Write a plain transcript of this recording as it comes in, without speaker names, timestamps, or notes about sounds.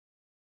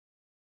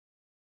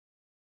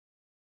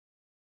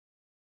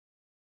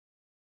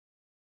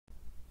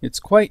It's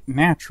quite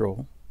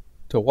natural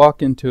to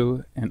walk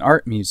into an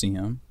art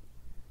museum,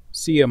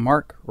 see a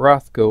Mark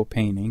Rothko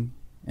painting,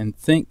 and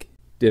think,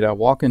 did I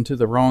walk into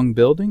the wrong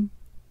building?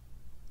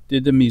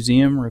 Did the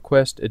museum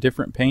request a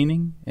different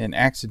painting and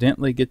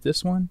accidentally get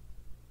this one?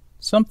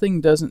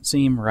 Something doesn't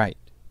seem right.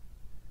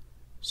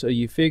 So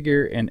you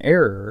figure an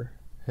error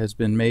has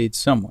been made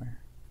somewhere.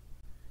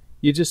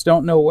 You just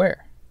don't know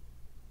where.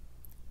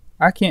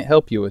 I can't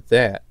help you with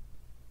that,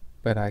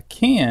 but I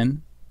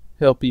can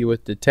help you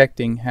with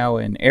detecting how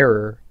an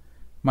error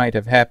might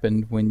have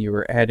happened when you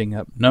were adding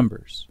up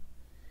numbers.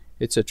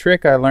 It's a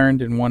trick I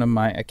learned in one of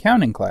my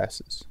accounting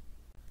classes.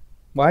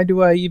 Why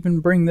do I even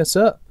bring this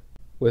up?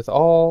 With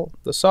all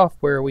the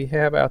software we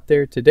have out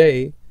there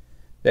today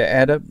that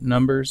add up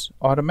numbers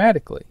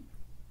automatically.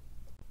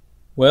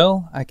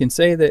 Well, I can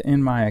say that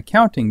in my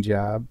accounting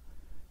job,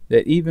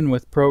 that even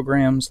with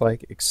programs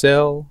like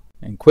Excel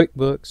and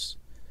QuickBooks,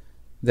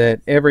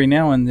 that every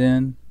now and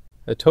then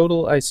a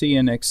total I see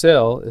in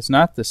Excel is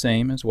not the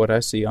same as what I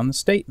see on the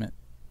statement.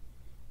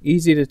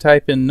 Easy to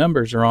type in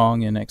numbers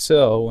wrong in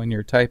Excel when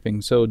you're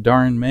typing so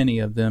darn many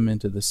of them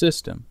into the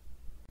system.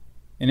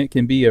 And it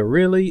can be a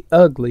really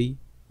ugly,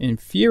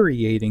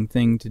 infuriating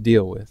thing to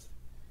deal with.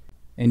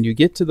 And you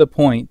get to the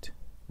point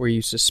where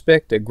you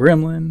suspect a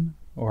gremlin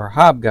or a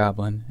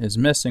hobgoblin is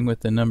messing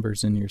with the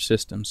numbers in your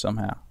system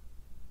somehow.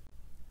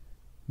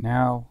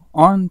 Now,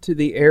 on to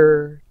the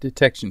error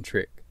detection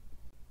trick.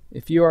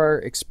 If you are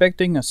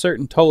expecting a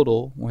certain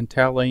total when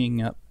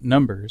tallying up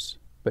numbers,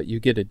 but you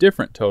get a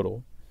different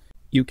total,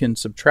 you can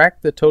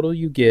subtract the total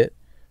you get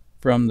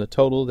from the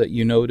total that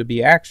you know to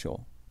be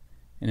actual.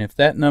 And if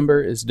that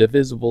number is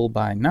divisible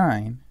by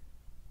 9,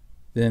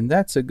 then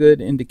that's a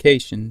good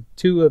indication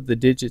 2 of the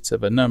digits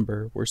of a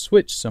number were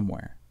switched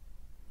somewhere.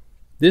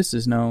 This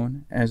is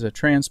known as a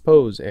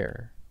transpose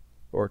error,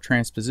 or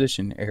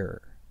transposition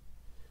error.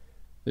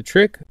 The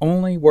trick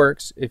only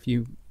works if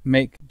you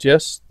make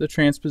just the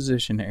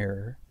transposition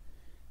error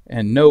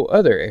and no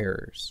other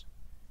errors,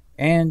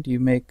 and you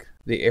make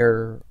the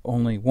error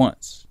only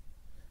once.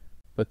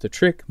 But the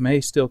trick may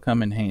still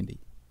come in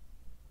handy.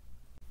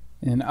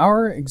 In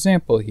our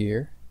example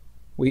here,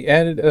 we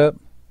added up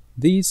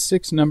these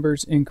 6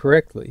 numbers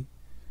incorrectly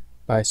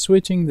by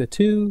switching the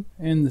 2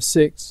 and the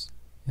 6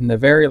 and the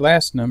very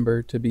last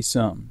number to be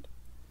summed.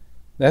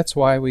 That's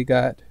why we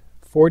got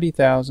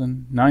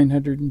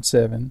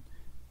 40,907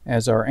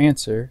 as our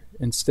answer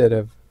instead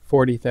of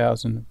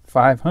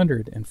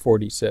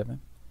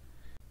 40,547.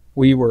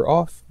 We were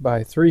off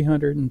by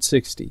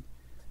 360,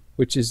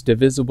 which is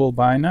divisible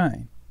by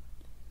 9.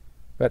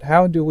 But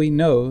how do we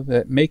know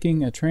that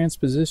making a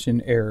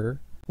transposition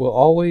error will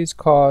always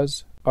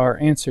cause our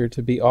answer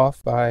to be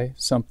off by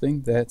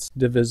something that's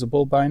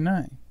divisible by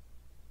 9?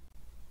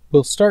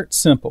 We'll start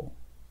simple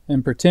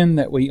and pretend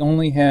that we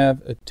only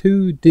have a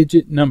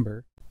 2-digit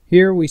number.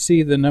 Here we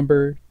see the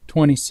number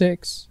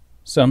 26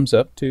 sums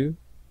up to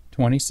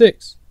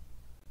 26.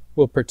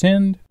 We'll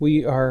pretend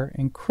we are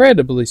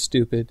incredibly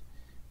stupid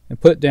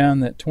and put down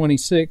that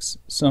 26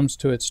 sums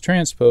to its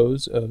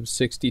transpose of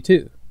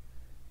 62.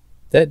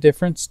 That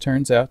difference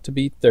turns out to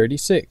be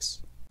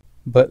 36.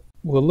 But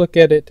we'll look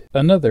at it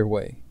another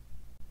way.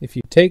 If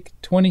you take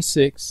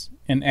 26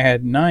 and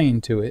add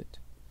 9 to it,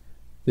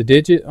 the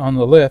digit on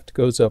the left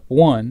goes up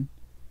 1,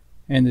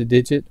 and the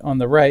digit on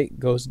the right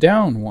goes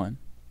down 1.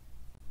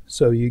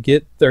 So you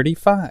get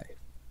 35.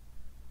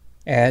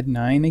 Add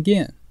 9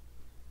 again.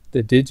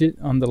 The digit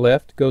on the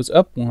left goes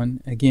up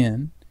 1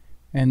 again,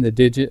 and the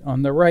digit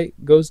on the right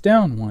goes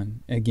down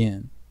 1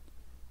 again.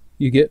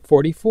 You get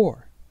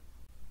 44.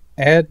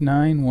 Add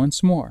 9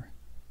 once more.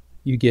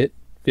 You get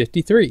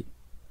 53.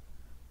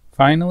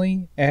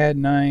 Finally, add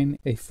 9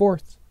 a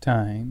 4th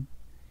time,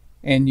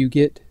 and you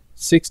get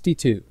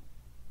 62.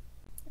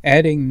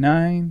 Adding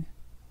 9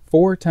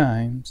 4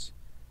 times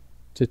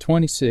to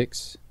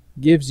 26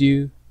 gives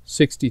you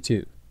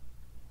 62.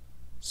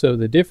 So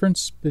the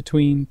difference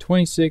between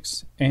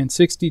 26 and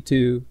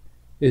 62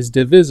 is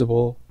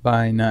divisible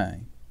by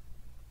 9.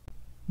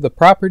 The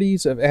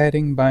properties of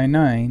adding by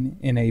 9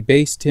 in a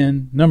base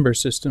 10 number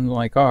system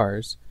like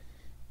ours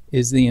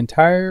is the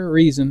entire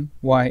reason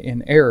why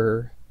an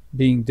error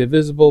being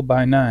divisible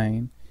by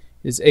 9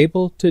 is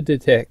able to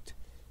detect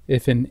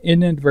if an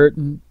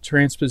inadvertent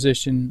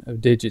transposition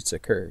of digits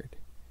occurred.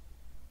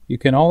 You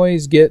can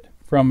always get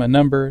from a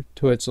number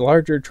to its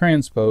larger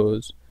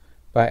transpose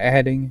by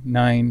adding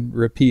 9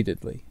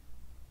 repeatedly.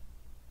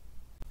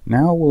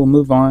 Now we'll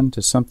move on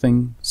to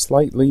something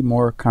slightly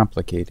more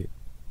complicated.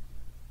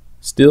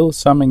 Still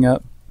summing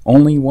up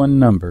only one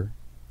number,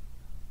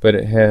 but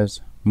it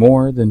has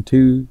more than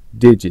 2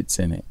 digits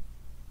in it.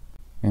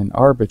 An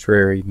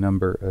arbitrary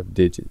number of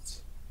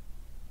digits.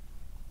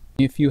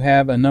 If you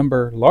have a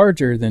number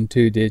larger than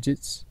 2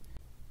 digits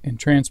and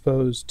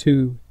transpose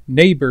 2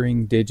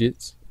 neighboring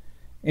digits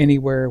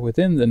anywhere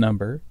within the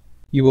number,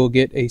 you will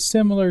get a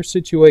similar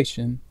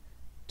situation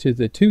to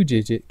the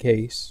 2-digit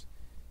case,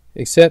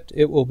 except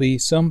it will be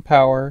some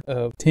power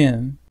of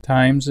 10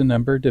 times a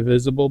number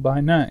divisible by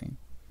 9.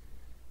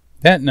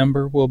 That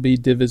number will be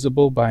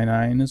divisible by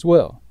 9 as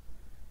well.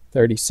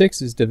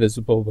 36 is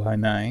divisible by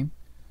 9.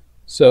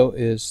 So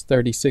is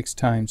 36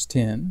 times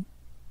 10.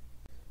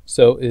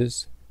 So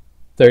is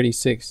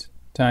 36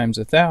 times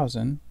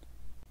 1,000,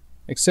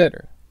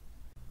 etc.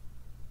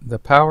 The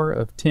power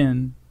of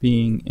 10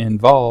 being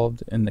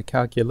involved in the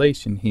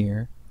calculation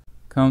here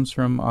comes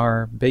from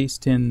our base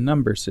 10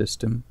 number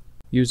system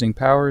using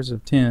powers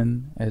of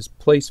 10 as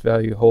place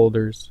value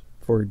holders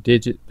for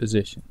digit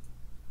position.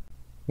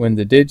 When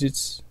the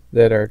digits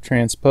that are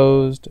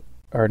transposed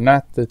are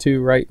not the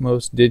two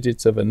rightmost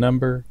digits of a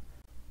number,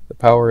 the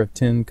power of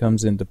 10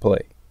 comes into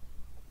play.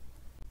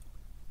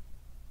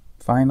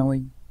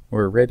 Finally,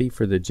 we're ready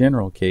for the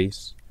general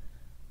case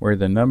where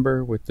the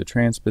number with the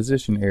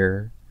transposition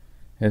error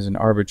has an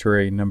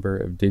arbitrary number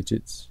of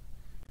digits,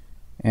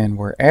 and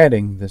we're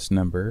adding this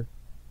number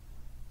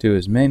to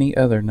as many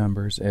other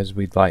numbers as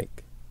we'd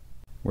like,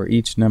 where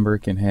each number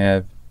can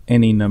have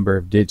any number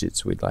of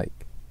digits we'd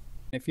like.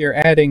 If you're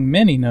adding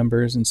many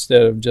numbers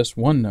instead of just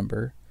one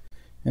number,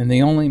 and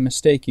the only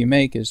mistake you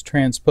make is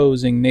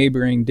transposing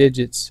neighboring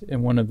digits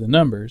in one of the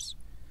numbers,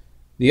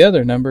 the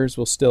other numbers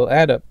will still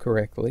add up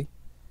correctly,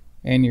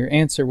 and your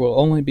answer will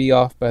only be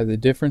off by the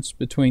difference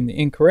between the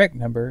incorrect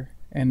number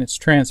and its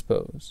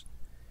transpose.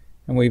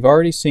 And we've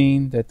already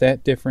seen that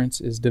that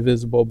difference is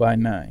divisible by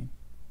 9.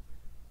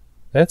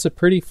 That's a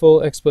pretty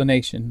full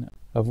explanation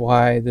of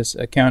why this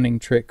accounting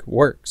trick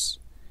works,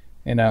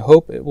 and I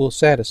hope it will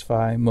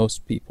satisfy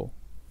most people.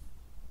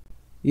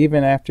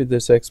 Even after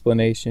this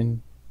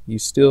explanation, you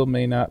still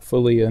may not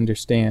fully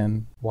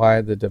understand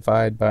why the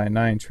divide by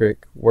 9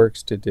 trick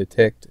works to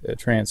detect a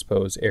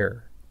transpose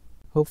error.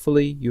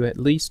 Hopefully you at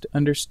least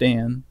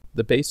understand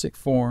the basic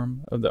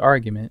form of the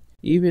argument,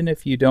 even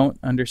if you don't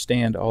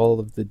understand all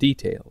of the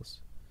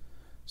details.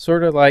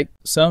 Sort of like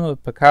some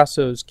of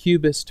Picasso's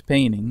Cubist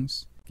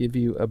paintings give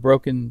you a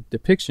broken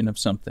depiction of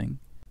something,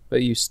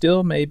 but you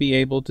still may be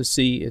able to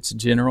see its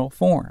general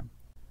form.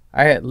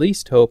 I at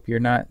least hope you're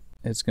not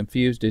as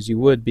confused as you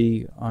would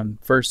be on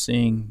first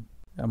seeing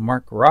a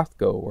Mark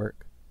Rothko work.